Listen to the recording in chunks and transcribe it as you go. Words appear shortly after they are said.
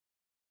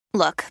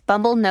Look,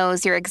 Bumble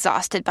knows you're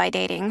exhausted by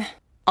dating.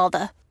 All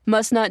the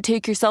must not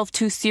take yourself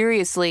too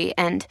seriously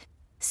and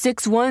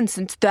 6'1"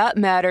 since that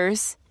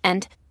matters.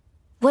 And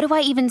what do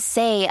I even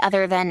say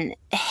other than,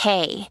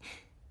 hey?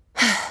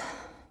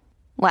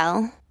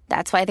 Well,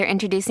 that's why they're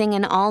introducing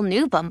an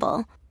all-new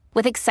Bumble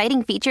with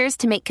exciting features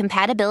to make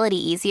compatibility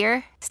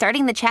easier,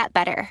 starting the chat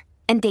better,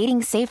 and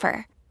dating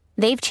safer.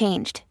 They've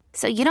changed,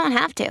 so you don't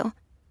have to.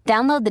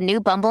 Download the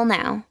new Bumble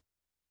now.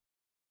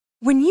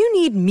 When you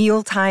need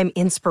mealtime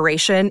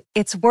inspiration,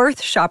 it's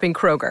worth shopping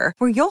Kroger,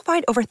 where you'll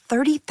find over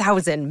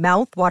 30,000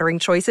 mouth-watering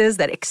choices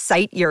that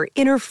excite your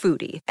inner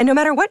foodie. And no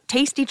matter what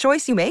tasty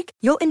choice you make,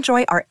 you'll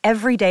enjoy our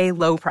everyday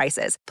low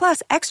prices,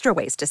 plus extra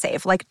ways to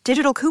save, like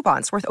digital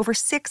coupons worth over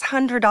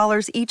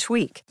 $600 each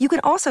week. You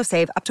can also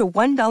save up to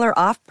 $1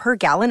 off per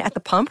gallon at the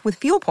pump with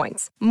fuel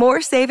points.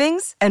 More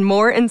savings and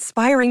more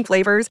inspiring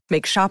flavors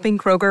make shopping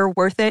Kroger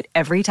worth it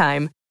every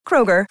time.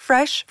 Kroger,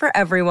 fresh for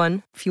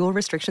everyone. Fuel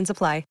restrictions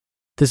apply.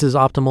 This is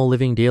Optimal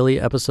Living Daily,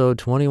 episode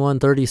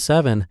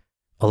 2137,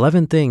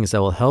 11 Things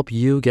That Will Help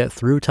You Get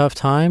Through Tough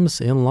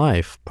Times in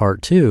Life,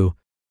 Part 2,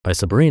 by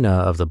Sabrina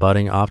of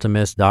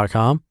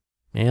thebuddingoptimist.com.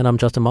 And I'm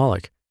Justin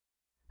Malik.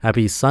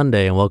 Happy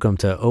Sunday and welcome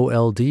to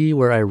OLD,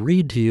 where I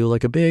read to you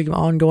like a big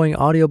ongoing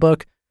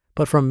audiobook,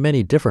 but from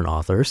many different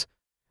authors.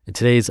 And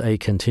today's a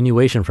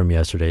continuation from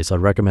yesterday, so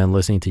I'd recommend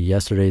listening to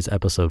yesterday's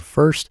episode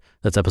first.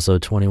 That's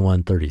episode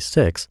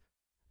 2136.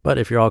 But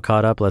if you're all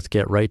caught up, let's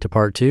get right to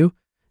Part 2.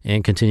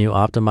 And continue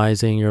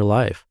optimizing your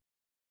life.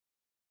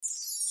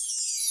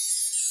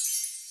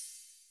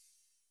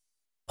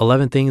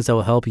 11 Things That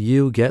Will Help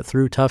You Get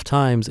Through Tough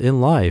Times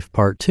in Life,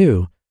 Part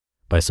 2,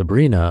 by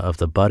Sabrina of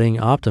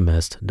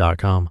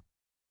thebuddingoptimist.com.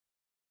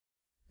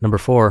 Number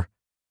 4,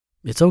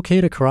 it's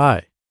okay to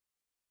cry.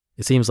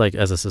 It seems like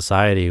as a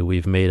society,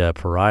 we've made a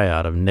pariah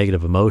out of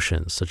negative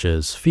emotions such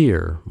as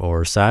fear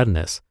or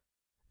sadness.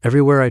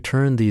 Everywhere I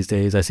turn these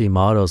days, I see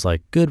mottos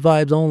like good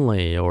vibes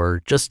only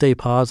or just stay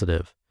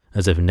positive,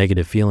 as if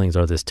negative feelings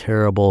are this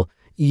terrible,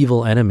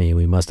 evil enemy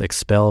we must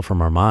expel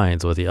from our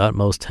minds with the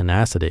utmost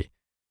tenacity.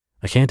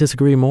 I can't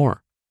disagree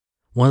more.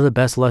 One of the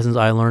best lessons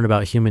I learned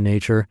about human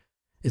nature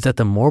is that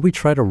the more we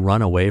try to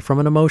run away from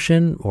an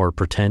emotion or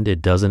pretend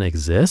it doesn't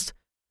exist,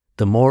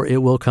 the more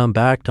it will come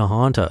back to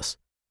haunt us,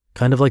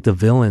 kind of like the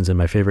villains in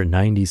my favorite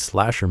 90s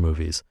slasher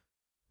movies.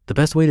 The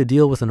best way to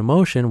deal with an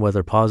emotion,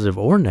 whether positive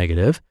or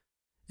negative,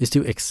 is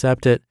to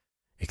accept it,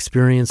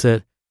 experience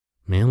it,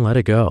 and let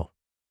it go.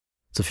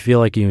 So if you feel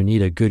like you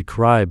need a good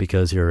cry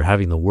because you're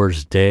having the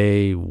worst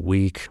day,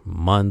 week,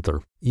 month,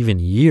 or even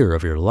year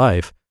of your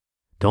life,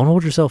 don't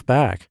hold yourself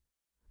back.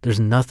 There's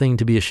nothing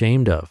to be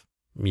ashamed of.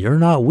 You're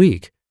not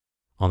weak.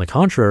 On the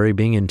contrary,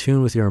 being in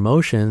tune with your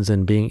emotions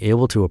and being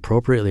able to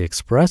appropriately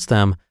express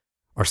them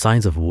are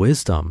signs of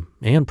wisdom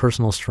and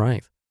personal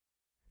strength.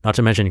 Not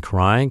to mention,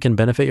 crying can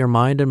benefit your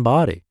mind and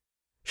body.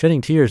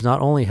 Shedding tears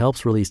not only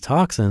helps release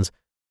toxins,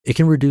 it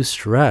can reduce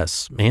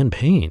stress and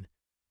pain.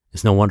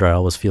 It's no wonder I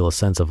always feel a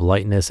sense of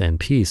lightness and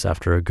peace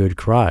after a good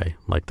cry,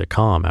 like the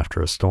calm after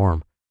a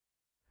storm.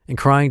 And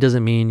crying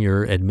doesn't mean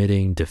you're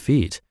admitting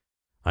defeat.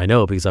 I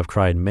know because I've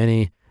cried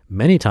many,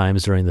 many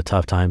times during the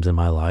tough times in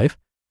my life,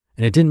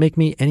 and it didn't make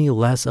me any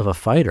less of a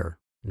fighter.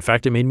 In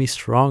fact, it made me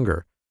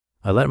stronger.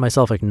 I let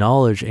myself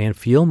acknowledge and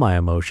feel my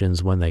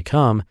emotions when they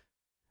come,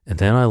 and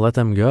then I let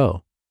them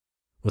go.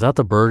 Without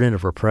the burden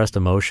of repressed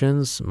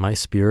emotions, my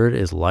spirit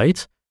is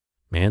light,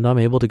 and I'm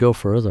able to go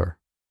further.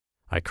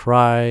 I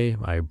cry,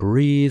 I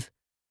breathe,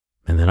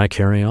 and then I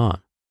carry on.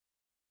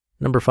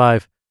 Number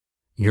 5,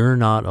 you're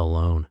not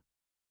alone.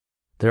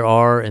 There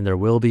are and there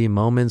will be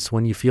moments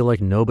when you feel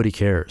like nobody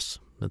cares.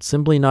 That's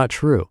simply not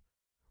true.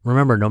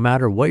 Remember, no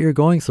matter what you're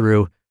going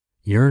through,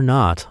 you're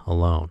not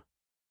alone.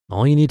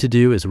 All you need to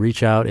do is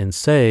reach out and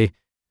say,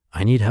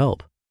 I need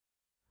help.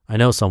 I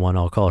know someone,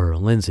 I'll call her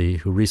Lindsay,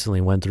 who recently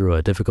went through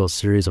a difficult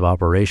series of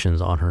operations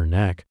on her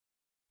neck.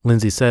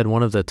 Lindsay said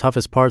one of the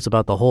toughest parts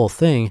about the whole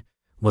thing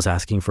was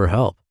asking for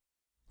help.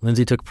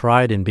 Lindsay took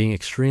pride in being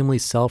extremely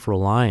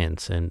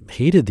self-reliant and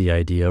hated the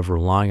idea of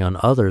relying on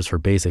others for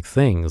basic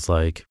things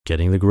like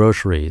getting the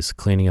groceries,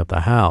 cleaning up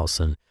the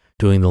house, and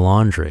doing the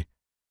laundry.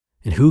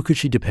 And who could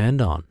she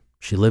depend on?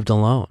 She lived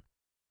alone.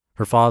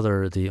 Her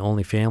father, the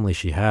only family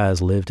she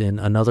has, lived in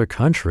another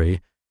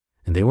country,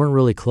 and they weren't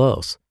really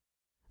close.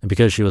 And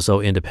because she was so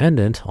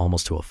independent,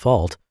 almost to a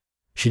fault,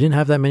 she didn't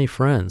have that many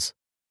friends.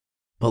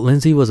 But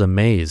Lindsay was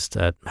amazed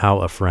at how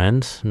a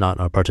friend, not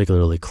a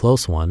particularly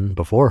close one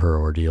before her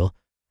ordeal,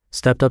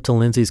 stepped up to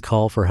Lindsay's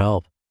call for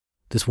help.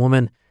 This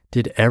woman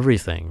did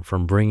everything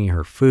from bringing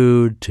her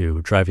food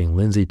to driving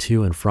Lindsay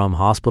to and from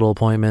hospital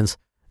appointments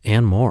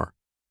and more.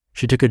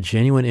 She took a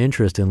genuine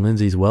interest in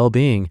Lindsay's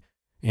well-being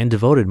and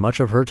devoted much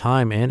of her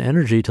time and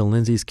energy to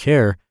Lindsay's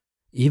care,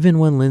 even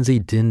when Lindsay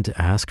didn't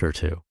ask her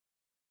to.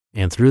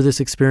 And through this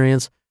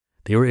experience,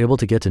 they were able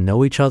to get to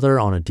know each other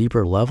on a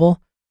deeper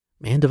level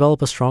and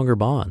develop a stronger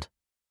bond.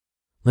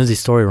 Lindsay's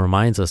story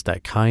reminds us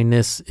that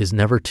kindness is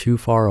never too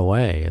far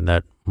away and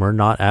that we're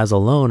not as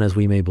alone as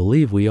we may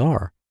believe we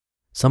are.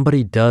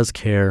 Somebody does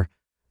care,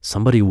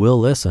 somebody will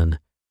listen,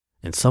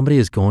 and somebody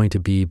is going to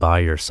be by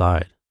your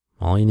side.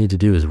 All you need to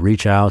do is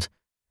reach out,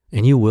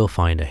 and you will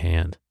find a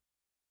hand.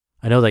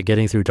 I know that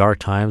getting through dark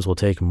times will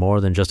take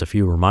more than just a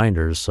few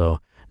reminders, so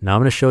now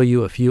I'm going to show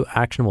you a few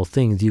actionable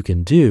things you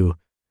can do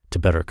to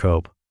better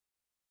cope.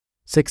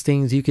 6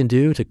 things you can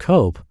do to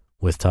cope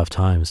with tough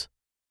times.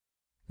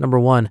 Number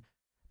 1,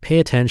 pay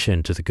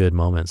attention to the good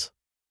moments.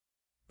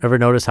 Ever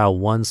notice how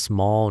one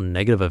small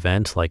negative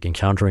event, like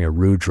encountering a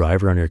rude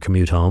driver on your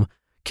commute home,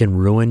 can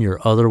ruin your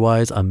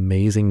otherwise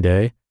amazing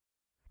day?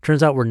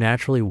 Turns out we're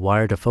naturally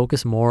wired to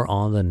focus more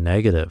on the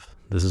negative.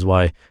 This is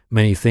why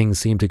many things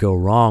seem to go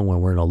wrong when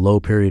we're in a low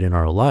period in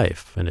our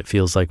life, and it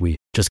feels like we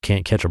just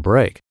can't catch a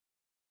break.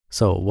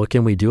 So what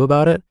can we do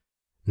about it?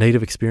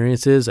 Negative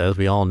experiences, as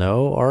we all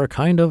know, are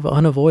kind of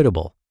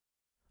unavoidable.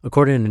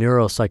 According to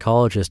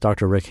neuropsychologist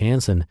Dr. Rick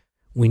Hansen,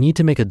 we need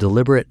to make a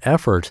deliberate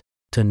effort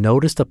to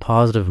notice the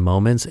positive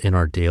moments in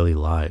our daily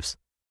lives.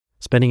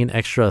 Spending an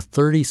extra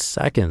 30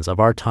 seconds of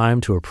our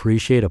time to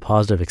appreciate a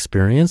positive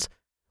experience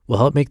will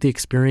help make the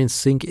experience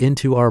sink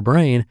into our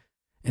brain,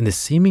 and the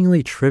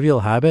seemingly trivial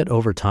habit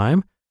over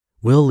time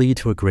will lead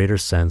to a greater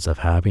sense of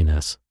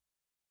happiness.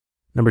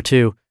 Number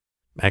 2,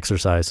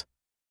 exercise.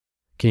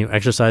 Can you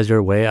exercise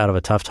your way out of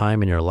a tough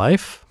time in your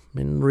life?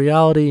 In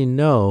reality,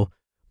 no,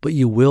 but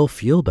you will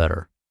feel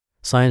better.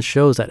 Science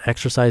shows that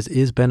exercise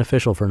is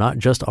beneficial for not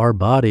just our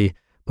body,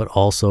 but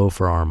also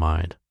for our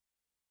mind.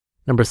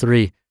 Number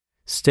 3,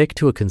 stick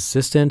to a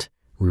consistent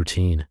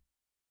routine.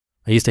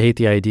 I used to hate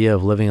the idea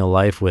of living a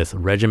life with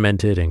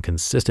regimented and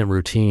consistent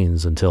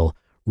routines until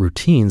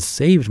routines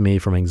saved me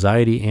from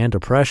anxiety and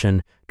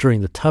depression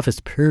during the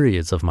toughest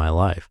periods of my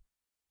life.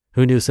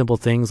 Who knew simple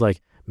things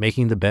like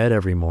making the bed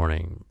every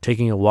morning,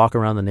 taking a walk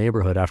around the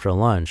neighborhood after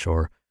lunch,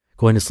 or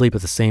going to sleep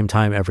at the same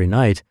time every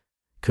night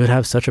could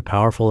have such a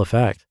powerful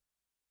effect?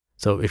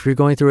 So if you're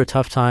going through a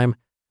tough time,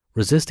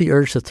 resist the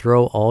urge to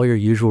throw all your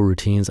usual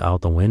routines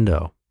out the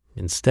window.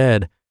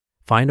 Instead,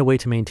 find a way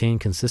to maintain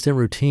consistent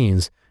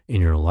routines in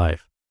your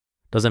life.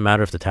 Doesn't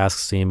matter if the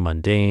tasks seem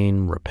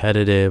mundane,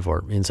 repetitive,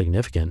 or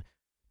insignificant.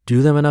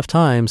 Do them enough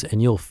times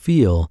and you'll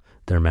feel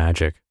their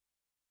magic.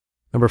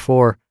 Number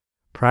 4,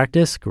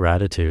 practice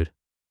gratitude.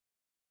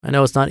 I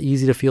know it's not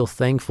easy to feel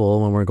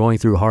thankful when we're going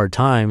through hard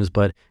times,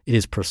 but it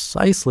is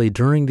precisely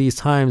during these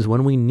times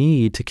when we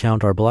need to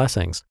count our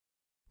blessings.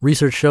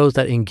 Research shows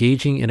that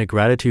engaging in a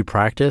gratitude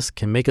practice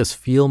can make us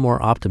feel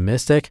more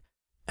optimistic,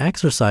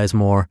 exercise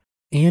more,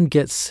 and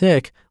get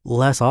sick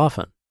less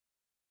often.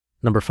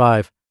 Number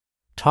 5,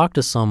 talk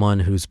to someone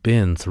who's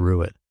been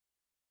through it.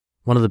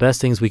 One of the best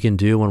things we can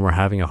do when we're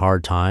having a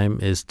hard time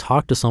is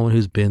talk to someone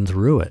who's been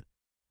through it.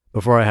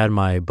 Before I had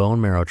my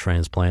bone marrow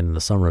transplant in the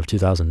summer of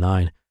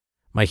 2009,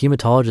 my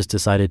hematologist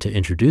decided to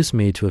introduce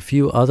me to a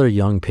few other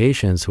young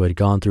patients who had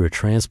gone through a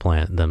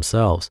transplant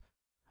themselves.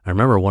 I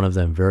remember one of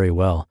them very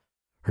well.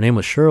 Her name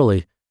was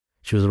Shirley.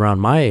 She was around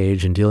my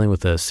age and dealing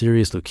with a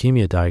serious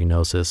leukemia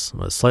diagnosis,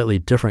 a slightly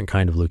different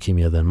kind of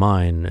leukemia than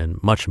mine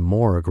and much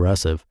more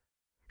aggressive.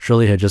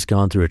 Shirley had just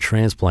gone through a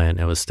transplant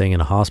and was staying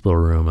in a hospital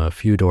room a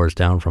few doors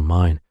down from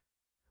mine.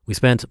 We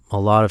spent a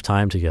lot of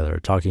time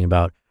together talking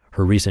about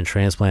her recent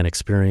transplant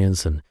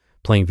experience and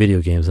playing video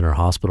games in her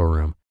hospital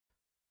room.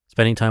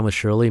 Spending time with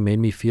Shirley made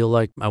me feel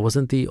like I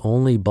wasn't the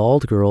only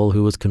bald girl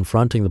who was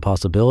confronting the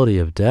possibility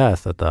of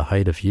death at the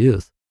height of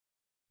youth.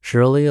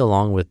 Shirley,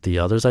 along with the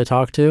others I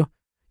talked to,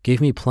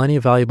 gave me plenty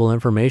of valuable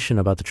information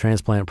about the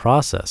transplant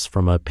process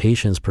from a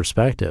patient's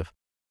perspective.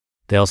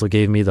 They also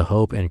gave me the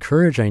hope and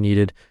courage I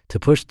needed to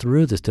push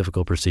through this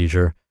difficult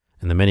procedure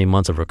and the many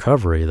months of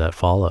recovery that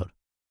followed.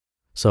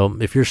 So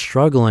if you're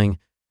struggling,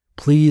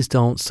 please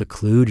don't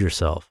seclude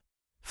yourself.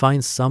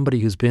 Find somebody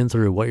who's been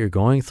through what you're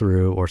going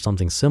through or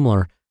something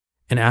similar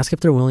and ask if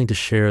they're willing to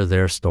share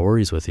their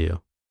stories with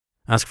you.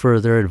 Ask for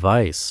their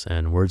advice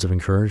and words of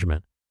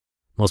encouragement.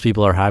 Most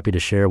people are happy to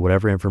share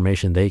whatever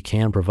information they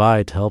can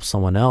provide to help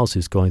someone else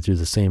who's going through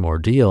the same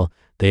ordeal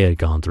they had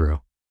gone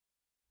through.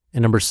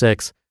 And number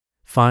 6,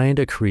 find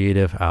a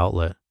creative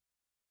outlet.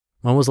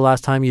 When was the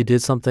last time you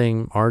did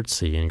something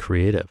artsy and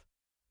creative?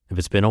 If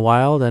it's been a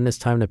while, then it's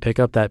time to pick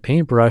up that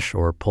paintbrush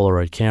or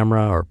Polaroid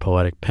camera or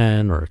poetic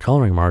pen or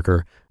coloring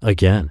marker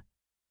again.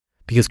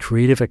 Because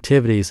creative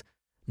activities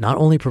not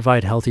only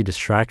provide healthy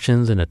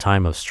distractions in a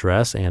time of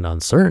stress and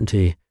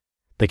uncertainty,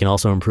 they can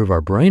also improve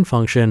our brain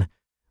function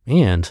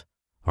and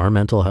our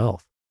mental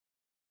health.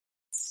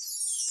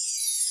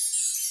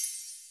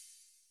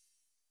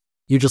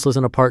 You just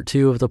listened to part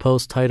 2 of the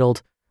post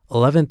titled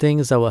 11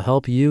 Things That Will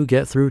Help You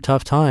Get Through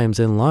Tough Times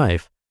in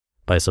Life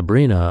by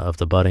Sabrina of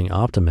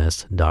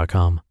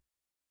thebuddingoptimist.com.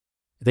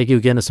 Thank you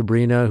again to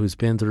Sabrina, who's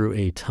been through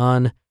a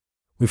ton.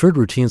 We've heard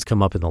routines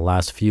come up in the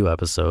last few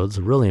episodes,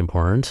 really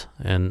important,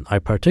 and I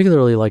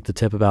particularly like the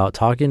tip about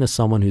talking to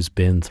someone who's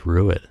been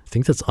through it. I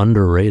think that's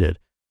underrated.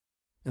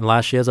 And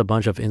last, she has a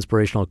bunch of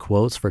inspirational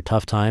quotes for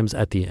tough times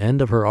at the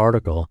end of her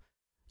article.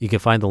 You can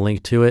find the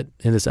link to it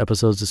in this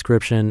episode's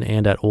description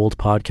and at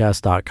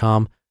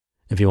oldpodcast.com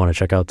if you want to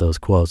check out those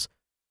quotes.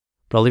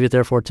 But I'll leave it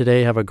there for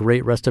today. Have a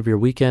great rest of your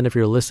weekend if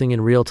you're listening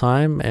in real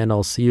time, and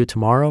I'll see you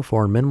tomorrow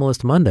for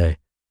Minimalist Monday,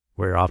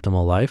 where your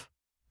optimal life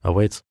awaits.